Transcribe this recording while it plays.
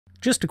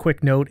Just a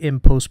quick note in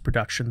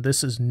post-production,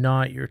 this is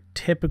not your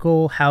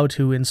typical how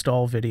to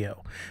install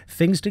video.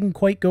 Things didn't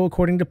quite go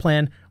according to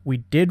plan, we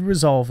did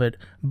resolve it,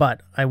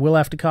 but I will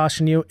have to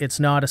caution you, it's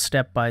not a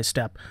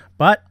step-by-step.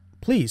 But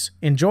please,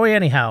 enjoy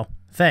anyhow.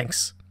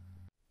 Thanks.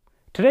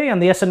 Today on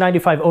the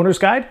SN95 Owner's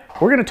Guide,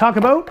 we're going to talk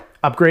about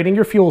upgrading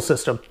your fuel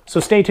system, so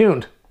stay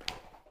tuned.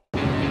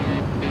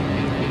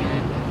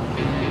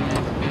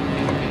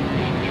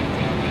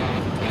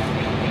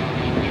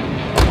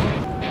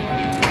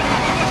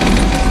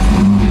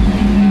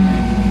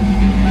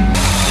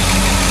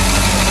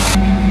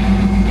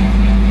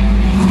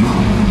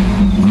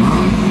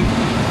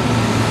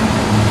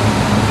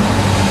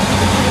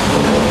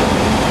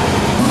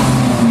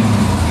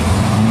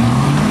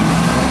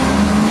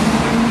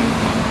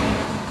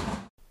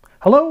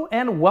 Hello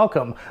and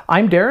welcome.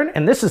 I'm Darren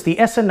and this is the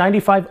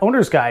SN95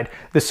 Owner's Guide,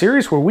 the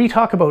series where we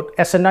talk about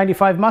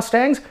SN95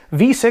 Mustangs,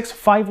 V6,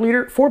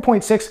 5-liter,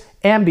 4.6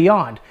 and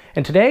beyond.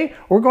 And today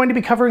we're going to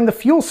be covering the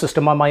fuel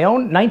system on my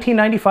own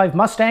 1995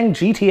 Mustang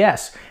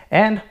GTS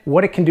and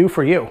what it can do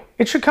for you.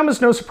 It should come as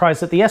no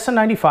surprise that the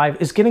SN95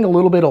 is getting a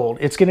little bit old.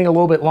 It's getting a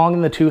little bit long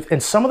in the tooth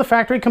and some of the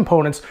factory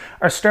components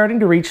are starting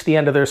to reach the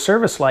end of their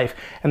service life,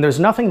 and there's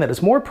nothing that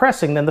is more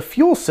pressing than the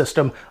fuel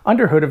system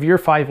underhood of your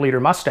 5-liter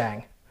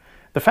Mustang.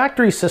 The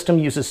factory system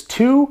uses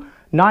two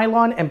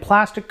nylon and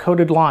plastic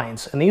coated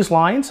lines, and these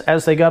lines,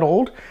 as they got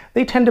old,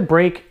 they tend to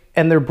break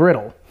and they're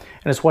brittle.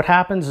 And as what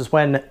happens is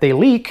when they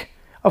leak,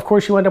 of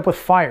course you end up with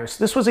fires.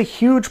 This was a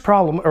huge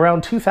problem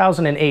around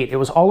 2008. It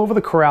was all over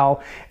the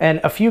corral and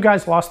a few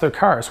guys lost their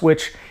cars,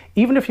 which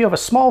even if you have a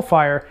small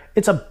fire,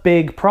 it's a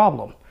big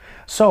problem.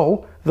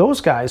 So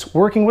those guys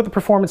working with the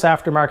performance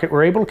aftermarket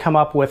were able to come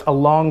up with a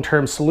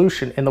long-term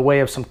solution in the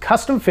way of some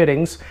custom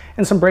fittings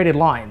and some braided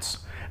lines.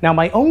 Now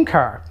my own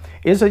car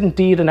is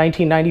indeed a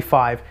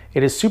 1995.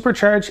 It is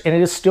supercharged and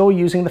it is still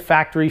using the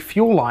factory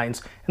fuel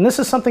lines. And this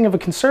is something of a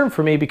concern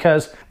for me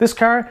because this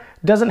car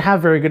doesn't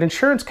have very good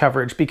insurance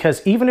coverage,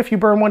 because even if you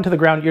burn one to the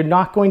ground, you're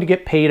not going to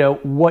get paid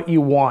out what you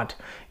want.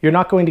 You're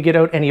not going to get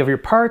out any of your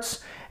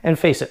parts, and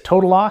face it,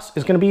 total loss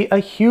is going to be a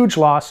huge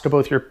loss to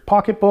both your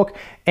pocketbook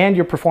and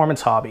your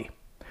performance hobby.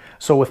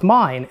 So with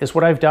mine, is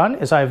what I've done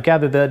is I've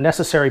gathered the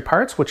necessary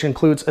parts, which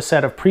includes a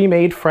set of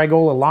pre-made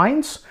Fragola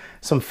lines,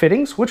 some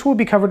fittings, which will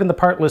be covered in the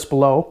part list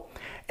below,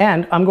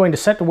 and I'm going to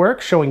set to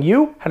work showing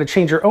you how to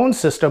change your own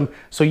system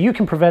so you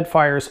can prevent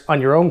fires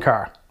on your own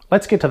car.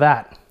 Let's get to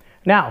that.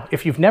 Now,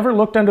 if you've never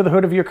looked under the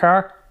hood of your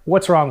car,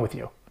 what's wrong with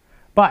you?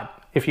 But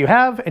if you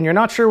have and you're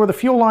not sure where the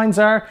fuel lines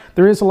are,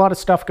 there is a lot of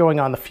stuff going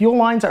on. The fuel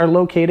lines are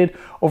located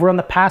over on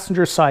the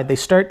passenger side. They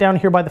start down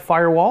here by the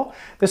firewall.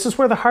 This is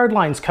where the hard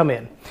lines come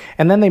in.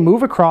 And then they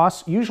move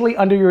across, usually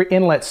under your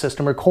inlet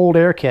system or cold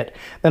air kit.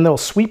 Then they'll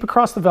sweep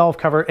across the valve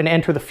cover and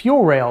enter the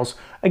fuel rails,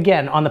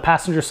 again on the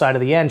passenger side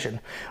of the engine.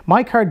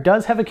 My car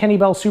does have a Kenny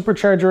Bell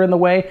supercharger in the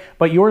way,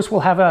 but yours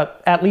will have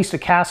at least a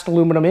cast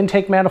aluminum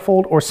intake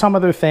manifold or some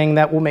other thing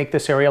that will make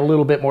this area a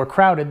little bit more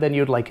crowded than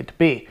you'd like it to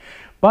be.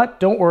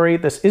 But don't worry,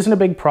 this isn't a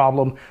big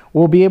problem.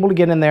 We'll be able to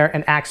get in there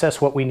and access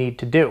what we need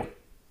to do.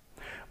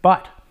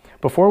 But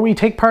before we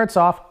take parts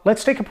off,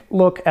 let's take a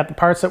look at the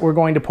parts that we're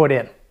going to put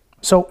in.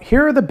 So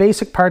here are the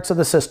basic parts of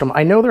the system.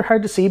 I know they're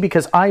hard to see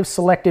because I've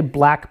selected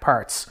black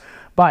parts,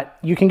 but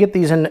you can get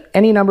these in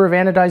any number of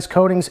anodized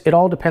coatings. It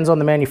all depends on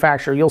the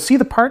manufacturer. You'll see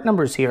the part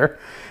numbers here.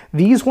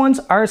 These ones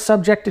are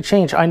subject to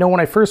change. I know when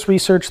I first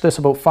researched this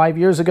about 5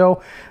 years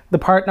ago, the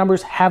part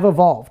numbers have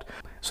evolved.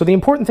 So the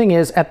important thing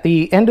is, at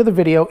the end of the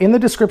video, in the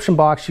description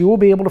box, you will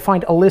be able to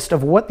find a list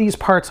of what these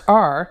parts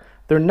are,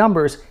 their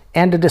numbers,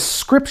 and a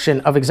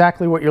description of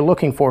exactly what you're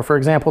looking for. For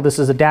example, this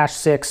is a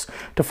 -6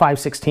 to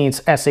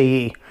 5/16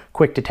 SAE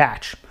quick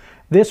detach.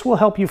 This will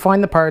help you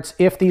find the parts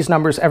if these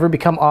numbers ever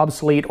become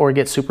obsolete or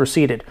get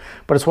superseded.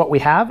 But it's what we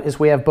have is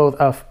we have both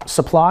a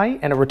supply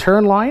and a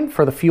return line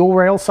for the fuel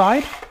rail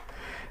side.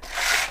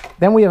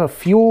 Then we have a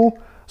fuel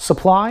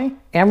supply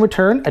and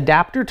return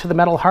adapter to the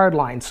metal hard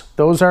lines.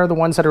 Those are the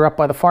ones that are up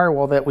by the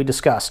firewall that we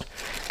discussed.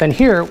 Then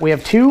here we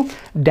have two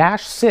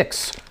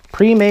 -6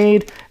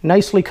 pre-made,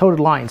 nicely coated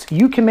lines.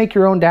 You can make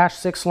your own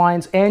 -6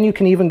 lines and you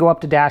can even go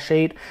up to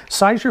 -8.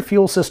 Size your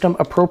fuel system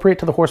appropriate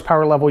to the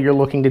horsepower level you're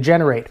looking to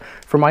generate.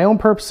 For my own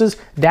purposes,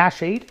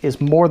 -8 is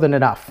more than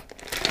enough.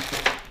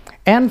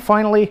 And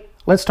finally,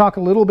 let's talk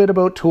a little bit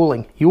about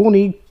tooling. You will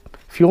need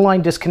fuel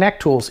line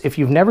disconnect tools. If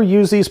you've never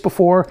used these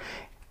before,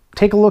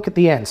 take a look at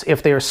the ends.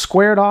 If they are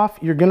squared off,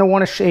 you're going to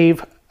want to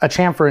shave a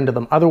chamfer into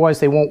them. Otherwise,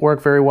 they won't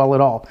work very well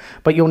at all.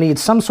 But you'll need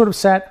some sort of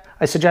set.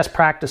 I suggest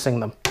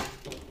practicing them.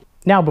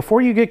 Now, before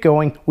you get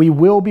going, we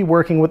will be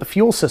working with the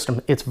fuel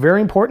system. It's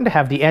very important to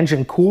have the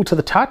engine cool to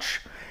the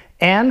touch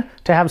and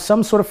to have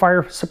some sort of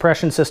fire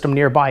suppression system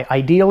nearby.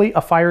 Ideally,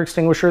 a fire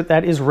extinguisher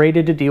that is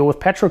rated to deal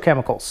with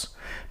petrochemicals.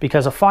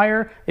 Because a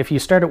fire, if you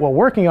start it while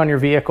working on your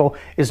vehicle,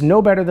 is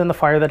no better than the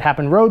fire that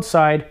happened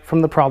roadside from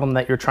the problem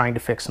that you're trying to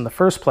fix in the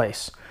first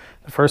place.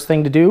 The first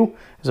thing to do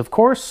is, of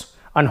course,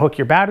 unhook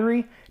your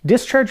battery,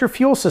 Discharge your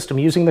fuel system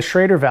using the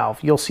Schrader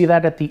valve. You'll see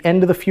that at the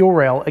end of the fuel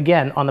rail,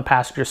 again on the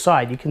passenger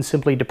side. You can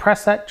simply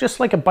depress that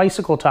just like a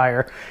bicycle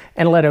tire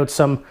and let out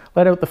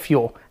the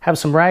fuel. Have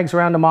some rags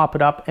around to mop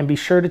it up, and be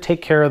sure to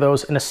take care of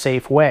those in a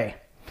safe way.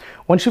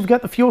 Once you've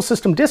got the fuel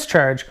system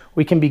discharged,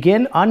 we can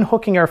begin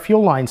unhooking our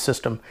fuel line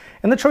system.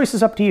 And the choice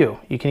is up to you.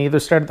 You can either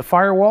start at the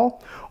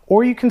firewall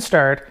or you can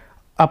start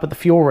up at the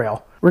fuel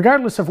rail.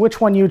 Regardless of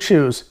which one you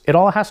choose, it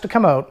all has to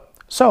come out,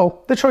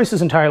 so the choice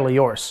is entirely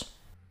yours.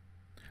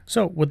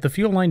 So with the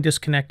fuel line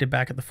disconnected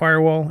back at the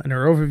firewall and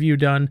our overview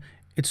done,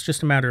 it's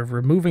just a matter of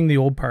removing the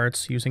old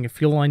parts using a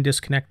fuel line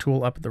disconnect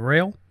tool up at the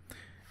rail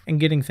and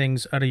getting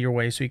things out of your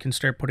way so you can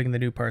start putting the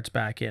new parts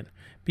back in.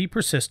 Be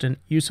persistent,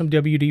 use some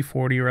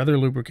WD-40 or other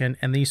lubricant,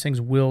 and these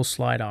things will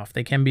slide off.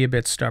 They can be a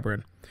bit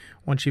stubborn.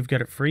 Once you've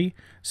got it free,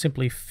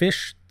 simply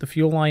fish the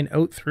fuel line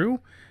out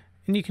through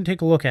and you can take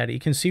a look at it. You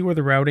can see where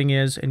the routing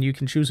is, and you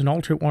can choose an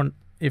alternate one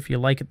if you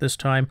like it this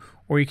time,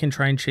 or you can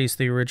try and chase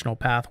the original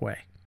pathway.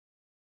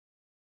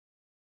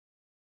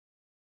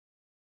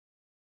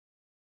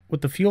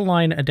 With the fuel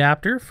line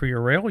adapter for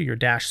your rail, your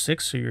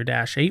 -6 or your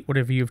 -8,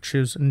 whatever you've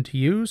chosen to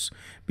use,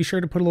 be sure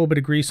to put a little bit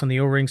of grease on the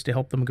O-rings to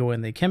help them go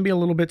in. They can be a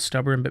little bit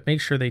stubborn, but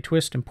make sure they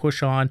twist and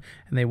push on,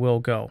 and they will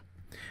go.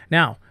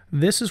 Now,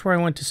 this is where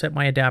I went to set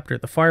my adapter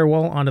at the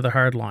firewall onto the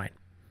hard line.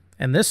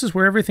 And this is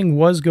where everything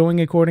was going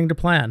according to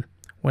plan,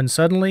 when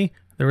suddenly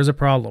there was a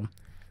problem.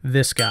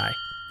 This guy.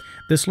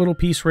 This little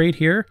piece right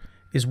here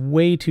is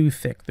way too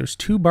thick. There's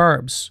 2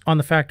 barbs on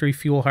the factory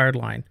fuel hard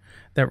line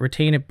that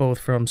retain it both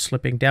from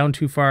slipping down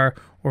too far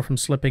or from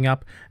slipping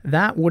up.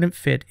 That wouldn't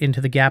fit into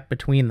the gap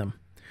between them.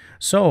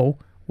 So,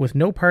 with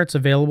no parts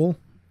available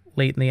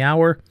late in the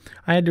hour,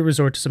 I had to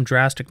resort to some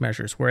drastic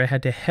measures where I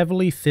had to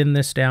heavily thin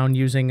this down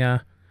using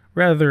a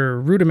rather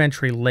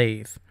rudimentary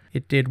lathe.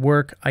 It did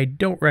work. I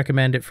don't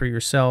recommend it for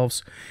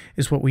yourselves.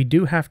 What we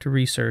do have to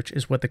research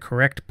is what the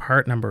correct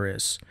part number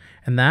is.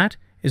 And that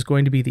is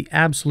going to be the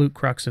absolute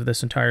crux of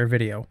this entire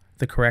video,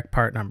 the correct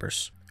part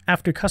numbers.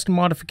 After custom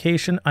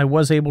modification, I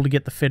was able to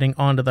get the fitting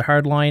onto the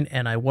hardline,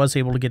 and I was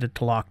able to get it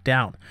to lock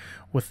down.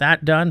 With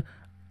that done,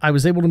 I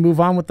was able to move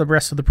on with the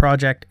rest of the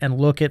project and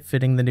look at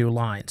fitting the new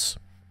lines.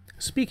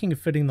 Speaking of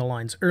fitting the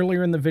lines,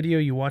 earlier in the video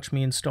you watched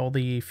me install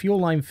the fuel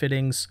line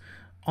fittings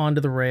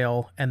onto the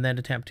rail and then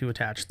attempt to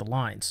attach the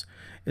lines.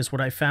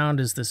 What I found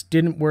is this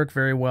didn't work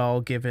very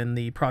well given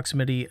the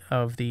proximity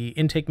of the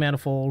intake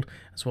manifold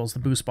as well as the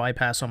boost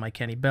bypass on my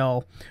Kenny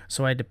Bell.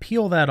 So I had to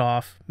peel that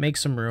off, make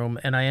some room,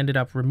 and I ended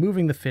up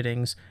removing the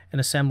fittings and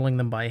assembling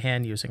them by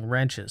hand using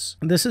wrenches.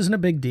 This isn't a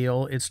big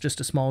deal, it's just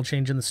a small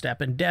change in the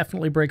step and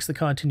definitely breaks the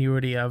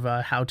continuity of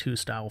a how-to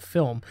style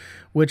film,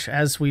 which,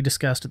 as we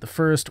discussed at the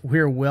first,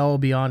 we're well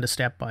beyond a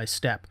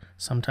step-by-step.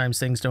 Sometimes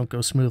things don't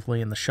go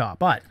smoothly in the shop.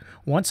 But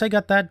once I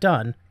got that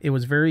done, it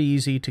was very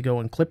easy to go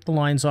and clip the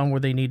lines on where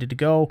they needed to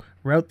go,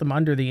 route them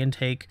under the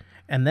intake,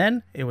 and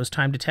then it was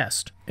time to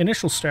test.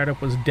 Initial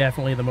startup was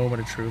definitely the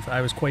moment of truth.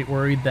 I was quite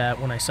worried that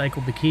when I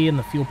cycled the key and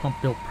the fuel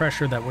pump built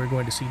pressure that we're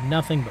going to see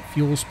nothing but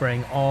fuel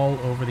spraying all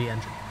over the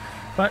engine.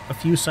 But a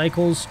few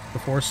cycles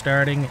before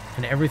starting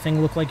and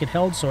everything looked like it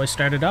held, so I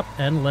started up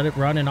and let it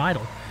run in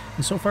idle.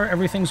 And so far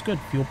everything's good.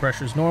 Fuel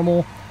pressure's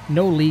normal,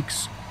 no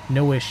leaks,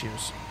 no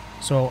issues.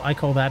 So I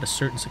call that a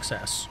certain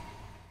success.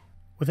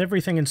 With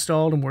everything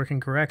installed and working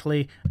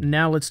correctly,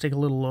 now let's take a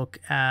little look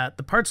at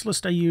the parts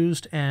list I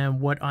used and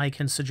what I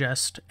can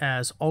suggest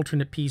as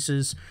alternate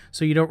pieces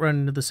so you don't run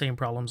into the same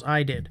problems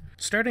I did.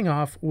 Starting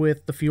off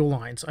with the fuel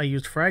lines, I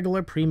used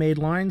Fragola pre-made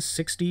lines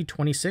 60,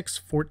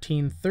 26,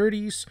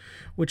 1430s,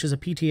 which is a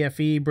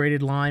PTFE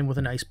braided line with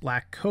a nice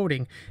black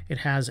coating. It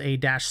has a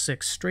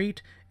 -6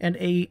 straight and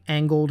a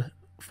angled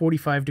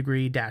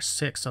 45-degree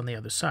 -6 on the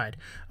other side.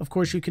 Of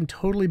course, you can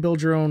totally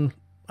build your own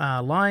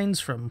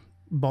lines from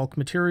bulk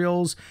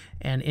materials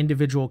and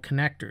individual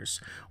connectors.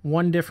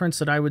 One difference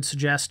that I would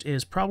suggest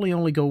is probably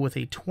only go with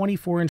a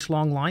 24-inch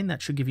long line. That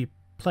should give you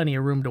plenty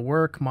of room to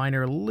work. Mine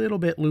are a little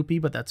bit loopy,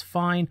 but that's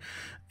fine.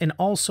 And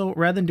also,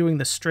 rather than doing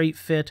the straight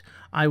fit,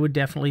 I would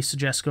definitely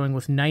suggest going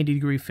with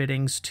 90-degree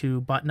fittings to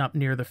button up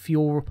near the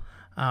fuel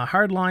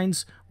hard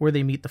lines where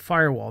they meet the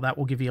firewall. That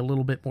will give you a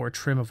little bit more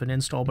trim of an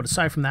install, but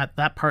aside from that,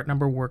 that part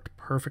number worked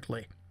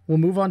perfectly. We'll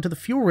move on to the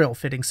fuel rail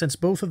fitting since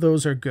both of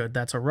those are good.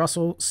 That's a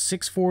Russell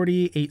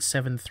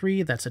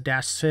 640-873. That's a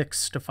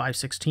 -6 to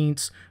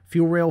 5/16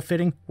 fuel rail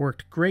fitting.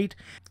 Worked great.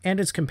 And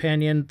its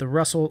companion, the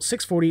Russell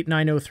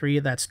 640-903.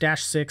 That's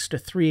 -6 to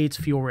 3/8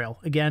 fuel rail.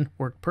 Again,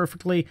 worked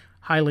perfectly.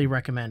 Highly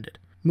recommended.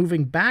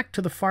 Moving back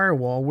to the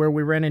firewall where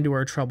we ran into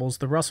our troubles,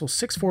 the Russell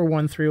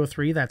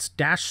 641-303. That's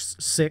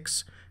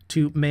 -6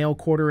 to male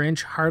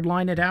 1/4-inch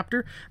hardline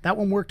adapter. That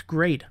one worked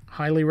great.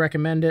 Highly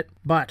recommend it.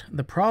 But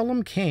the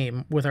problem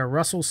came with our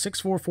Russell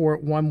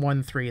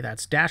 644-113.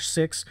 That's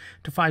 -6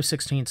 to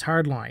 5/16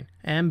 hardline.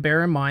 And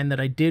bear in mind that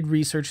I did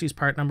research these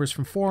part numbers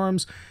from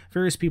forums.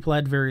 Various people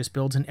had various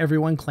builds and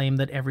everyone claimed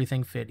that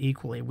everything fit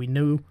equally. We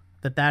knew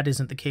that that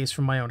isn't the case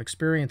from my own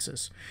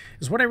experiences.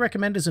 What I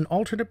recommend as an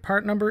alternate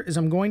part number is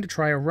I'm going to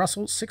try a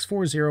Russell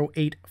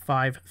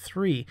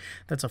 640-853.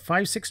 That's a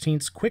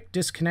 5/16 quick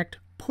disconnect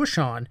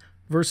push-on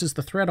versus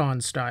the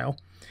thread-on style,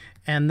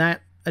 and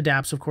that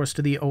adapts, of course,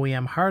 to the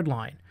OEM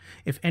hardline.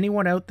 If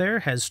anyone out there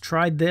has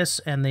tried this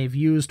and they've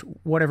used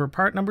whatever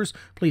part numbers,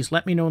 please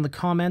let me know in the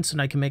comments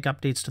and I can make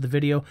updates to the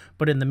video.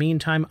 But in the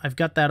meantime, I've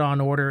got that on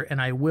order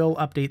and I will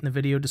update in the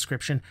video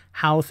description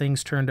how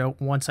things turned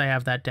out once I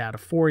have that data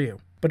for you.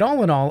 But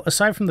all in all,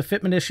 aside from the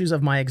fitment issues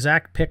of my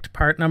exact picked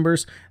part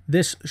numbers,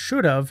 this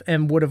should have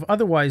and would have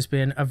otherwise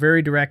been a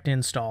very direct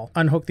install.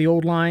 Unhook the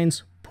old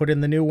lines, put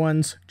in the new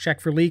ones,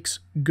 check for leaks,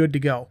 good to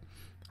go.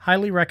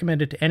 Highly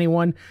recommend it to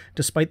anyone,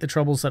 despite the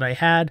troubles that I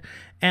had,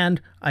 and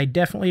I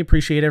definitely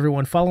appreciate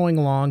everyone following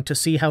along to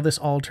see how this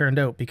all turned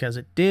out, because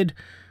it did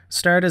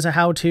start as a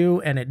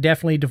how-to, and it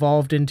definitely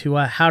devolved into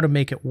a how to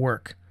make it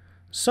work.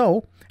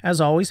 So, as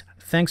always,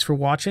 thanks for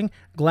watching.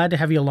 Glad to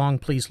have you along.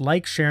 Please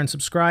like, share, and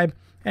subscribe.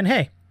 And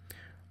hey,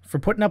 for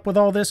putting up with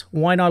all this,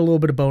 why not a little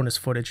bit of bonus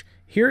footage?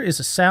 Here is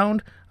a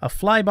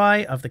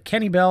flyby of the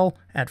Kenny Bell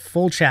at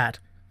full chat.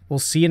 We'll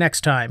see you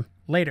next time.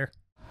 Later.